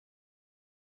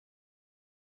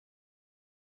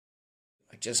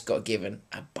just got given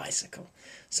a bicycle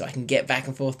so I can get back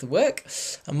and forth to work.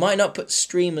 I might not put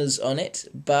streamers on it,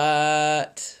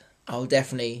 but I'll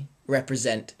definitely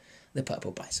represent the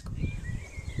purple bicycle.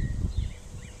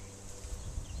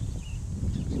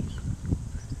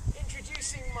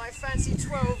 Introducing my fancy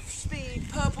 12-speed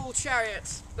purple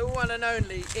chariot, the one and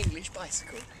only English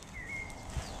bicycle.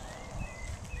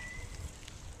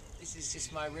 This is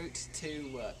just my route to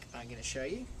work. I'm going to show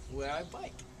you where I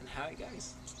bike and how it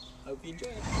goes. Hope you enjoy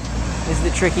it. This is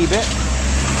the tricky bit,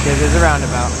 because there's a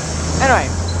roundabout. Anyway,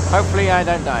 hopefully I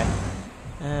don't die.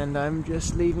 And I'm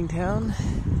just leaving town.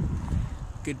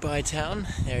 Goodbye town.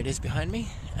 There it is behind me.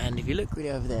 And if you look really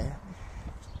over there,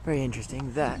 very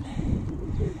interesting,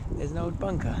 there's an old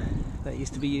bunker that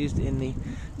used to be used in the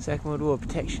Second World War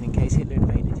protection in case Hitler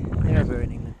invaded. They're everywhere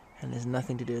in England. And there's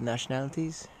nothing to do with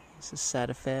nationalities. It's a sad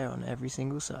affair on every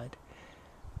single side.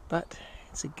 But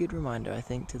it's a good reminder, I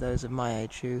think, to those of my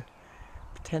age who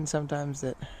pretend sometimes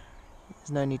that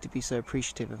there's no need to be so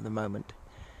appreciative of the moment,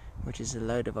 which is a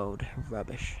load of old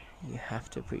rubbish. You have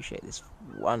to appreciate this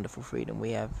wonderful freedom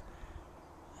we have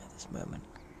at this moment.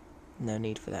 No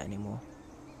need for that anymore.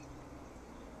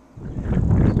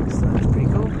 So that's pretty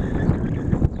cool.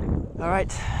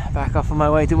 Alright, back off on my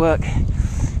way to work.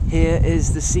 Here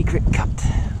is the secret cut.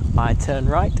 I turn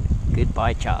right,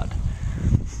 goodbye Chard.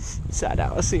 Sad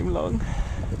hours seem long.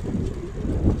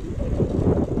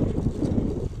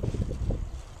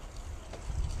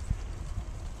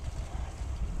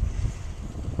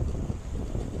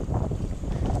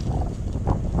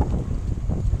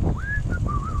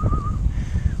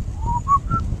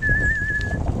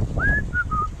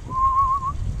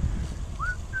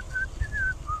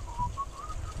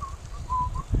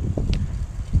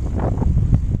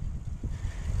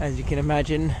 As you can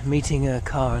imagine, meeting a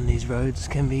car on these roads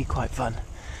can be quite fun,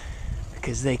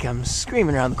 because they come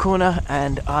screaming around the corner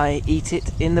and I eat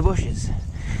it in the bushes.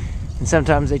 And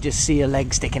sometimes they just see a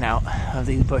leg sticking out of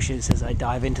these bushes as I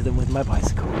dive into them with my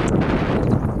bicycle.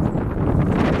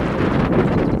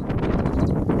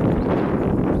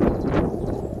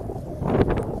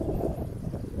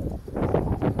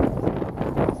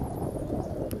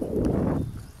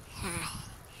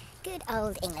 Good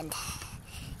old England.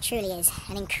 Truly is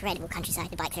an incredible countryside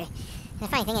to bike through. And the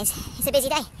funny thing is, it's a busy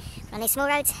day. But on these small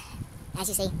roads, as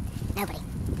you see, nobody.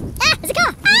 Ah! There's a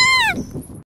car! Ah!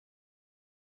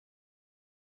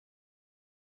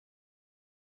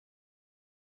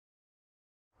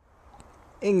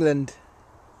 England.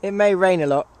 It may rain a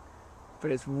lot,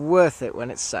 but it's worth it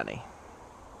when it's sunny.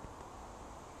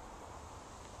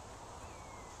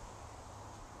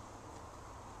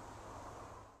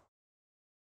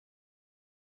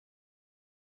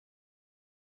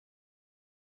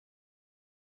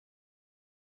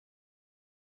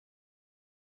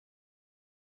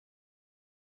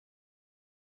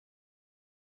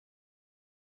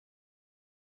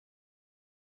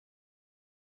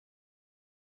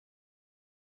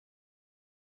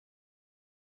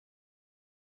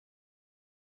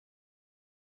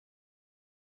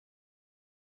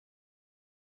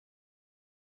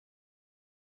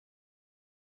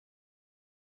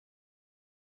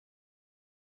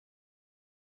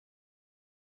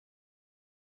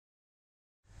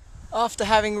 After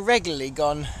having regularly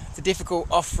gone the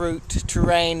difficult off-route,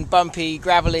 terrain, bumpy,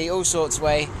 gravelly, all sorts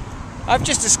way, I've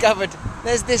just discovered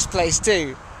there's this place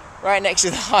too, right next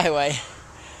to the highway.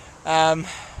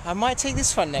 I might take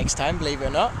this one next time, believe it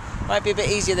or not. Might be a bit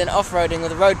easier than off-roading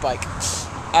with a road bike.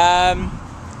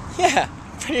 Yeah,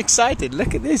 pretty excited.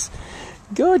 Look at this.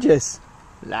 Gorgeous.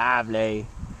 Lovely.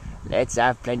 Let's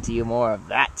have plenty more of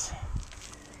that.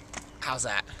 How's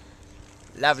that?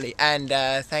 Lovely. And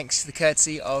thanks to the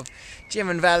courtesy of Jim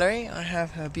and Valerie, I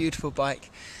have a beautiful bike,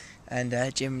 and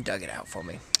Jim dug it out for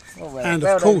me. And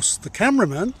of course, the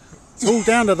cameraman. It's all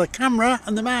down to the camera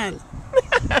and the man.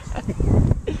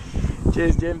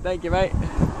 Cheers, Jim. Thank you, mate.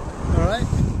 All right.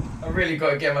 I've really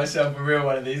got to get myself a real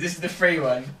one of these. This is the free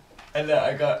one. And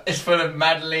look, it's full of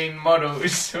Madeline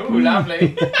models. Oh,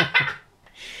 lovely.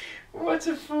 What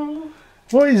a fool.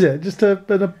 What is it? Just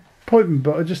an appointment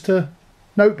book or just a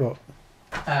notebook?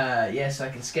 Yes, I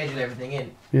can schedule everything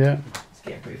in. Yeah. It's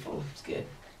getting pretty full. It's good.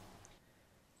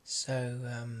 So,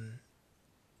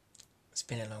 it's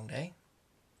been a long day.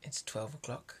 It's 12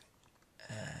 o'clock.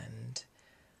 And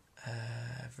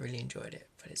I've really enjoyed it,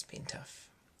 but it's been tough.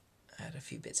 I had a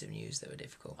few bits of news that were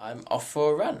difficult. I'm off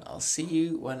for a run. I'll see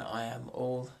you when I am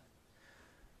all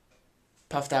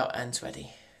puffed out and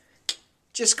sweaty.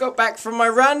 Just got back from my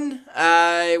run.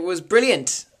 It was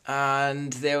brilliant.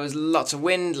 And there was lots of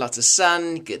wind, lots of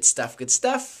sun, good stuff, good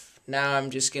stuff. Now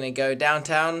I'm just going to go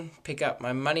downtown, pick up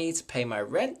my money to pay my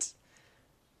rent.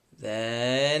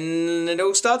 then it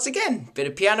all starts again. Bit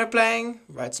of piano playing,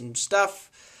 write some stuff,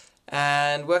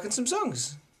 and work on some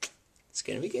songs. It's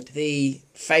going to be good. The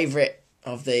favourite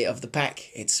of the pack,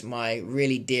 it's my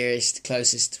really dearest,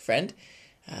 closest friend,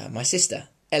 my sister,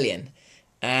 Elian.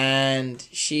 And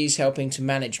she's helping to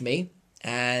manage me,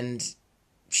 and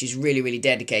she's really, really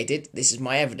dedicated. This is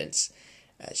my evidence.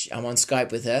 I'm on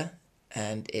Skype with her,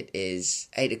 and it is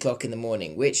 8 o'clock in the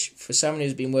morning, which for someone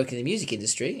who's been working in the music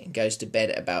industry and goes to bed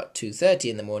at about 2:30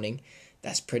 in the morning,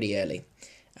 that's pretty early.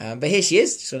 But here she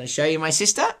is. Just want to show you my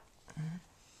sister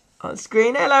on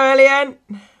screen. Hello, Elian.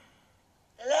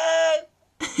 Hello.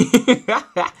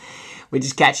 We're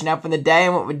just catching up on the day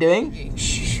and what we're doing.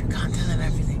 Shh, you can't tell them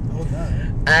everything. Oh no.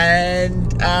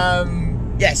 And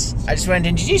yes, I just wanted to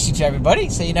introduce you to everybody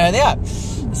so you know who they are.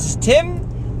 This is Tim.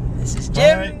 This is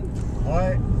Jim.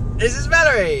 Hi. This is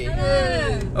Valerie.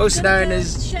 Hello. Also known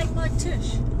as... Shake my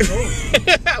tush.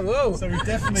 Whoa. So we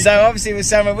definitely. So obviously with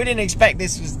Summer, we didn't expect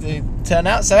this was to turn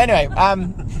out. So anyway,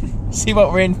 see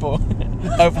what we're in for.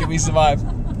 Hopefully we survive.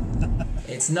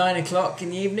 It's 9 o'clock in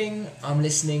the evening. I'm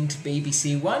listening to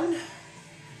BBC One.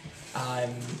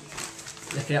 I'm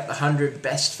looking up the 100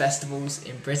 best festivals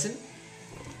in Britain.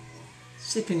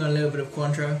 Sipping on a little bit of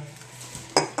Cointreau.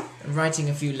 And writing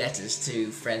a few letters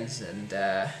to friends and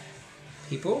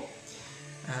people.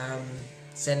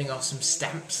 Sending off some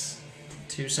stamps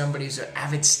to somebody who's an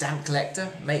avid stamp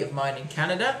collector, a mate of mine in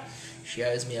Canada. She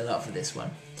owes me a lot for this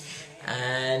one.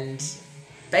 And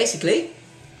basically,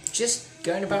 just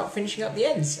going about finishing up the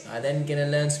ends. I'm then going to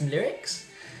learn some lyrics.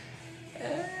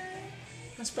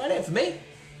 That's about it for me.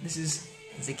 This is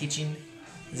the kitchen.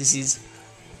 This is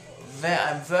where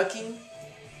I'm working.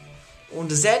 Und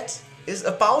that is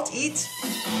about it.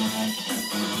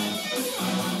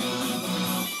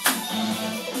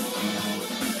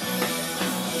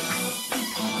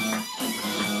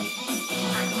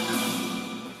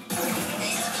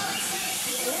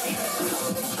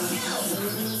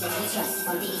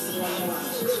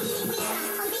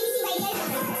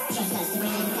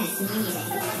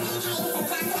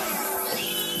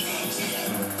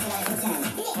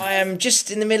 I am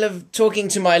just in the middle of talking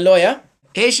to my lawyer.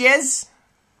 Here she is.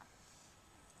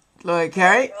 Lawyer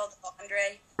Carrie.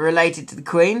 Related to the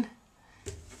Queen.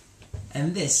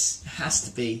 And this has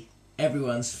to be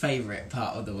everyone's favourite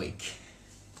part of the week.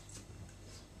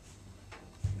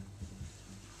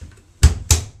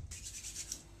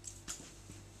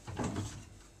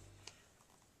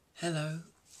 Hello.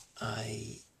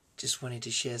 I just wanted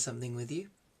to share something with you.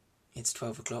 It's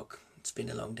 12 o'clock. It's been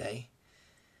a long day.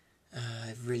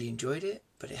 I've really enjoyed it,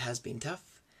 but it has been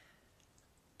tough.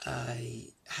 I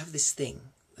have this thing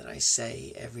that I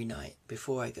say every night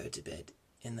before I go to bed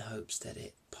in the hopes that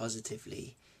it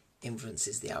positively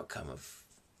influences the outcome of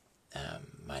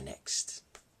my next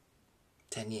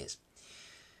 10 years.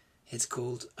 It's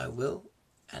called I Will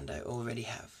and I Already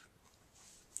Have.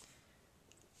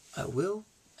 I will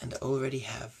and I already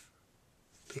have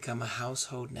become a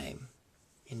household name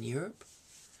in Europe,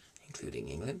 including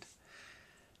England,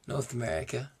 North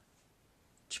America,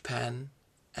 Japan,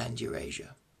 and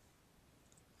Eurasia.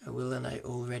 I will and I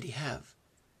already have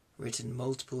written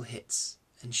multiple hits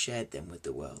and shared them with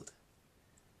the world.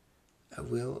 I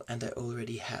will and I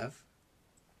already have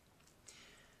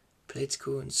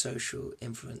political and social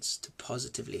influence to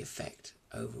positively affect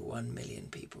over 1 million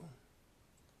people.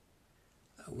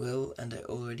 I will and I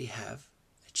already have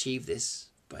achieved this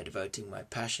by devoting my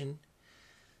passion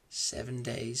 7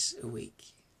 days a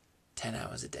week, 10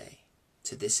 hours a day,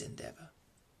 to this endeavour.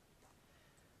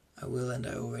 I will and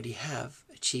I already have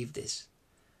achieved this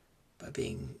by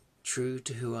being true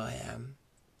to who I am,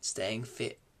 staying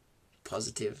fit,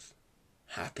 positive,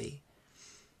 happy,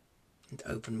 and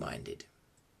open-minded.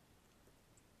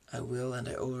 I will and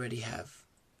I already have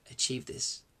achieved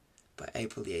this by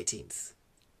April the 18th,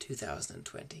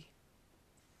 2020.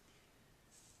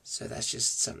 So that's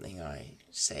just something I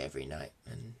say every night,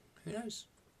 and who knows?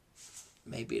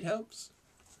 Maybe it helps.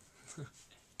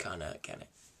 Can't hurt, can it?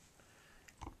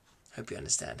 Hope you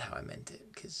understand how I meant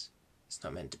it, because it's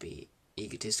not meant to be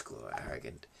egotistical or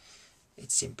arrogant.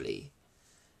 It's simply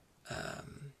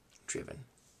driven.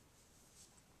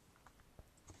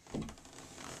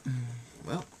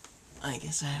 Well, I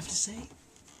guess I have to say,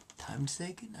 time to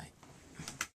say goodnight.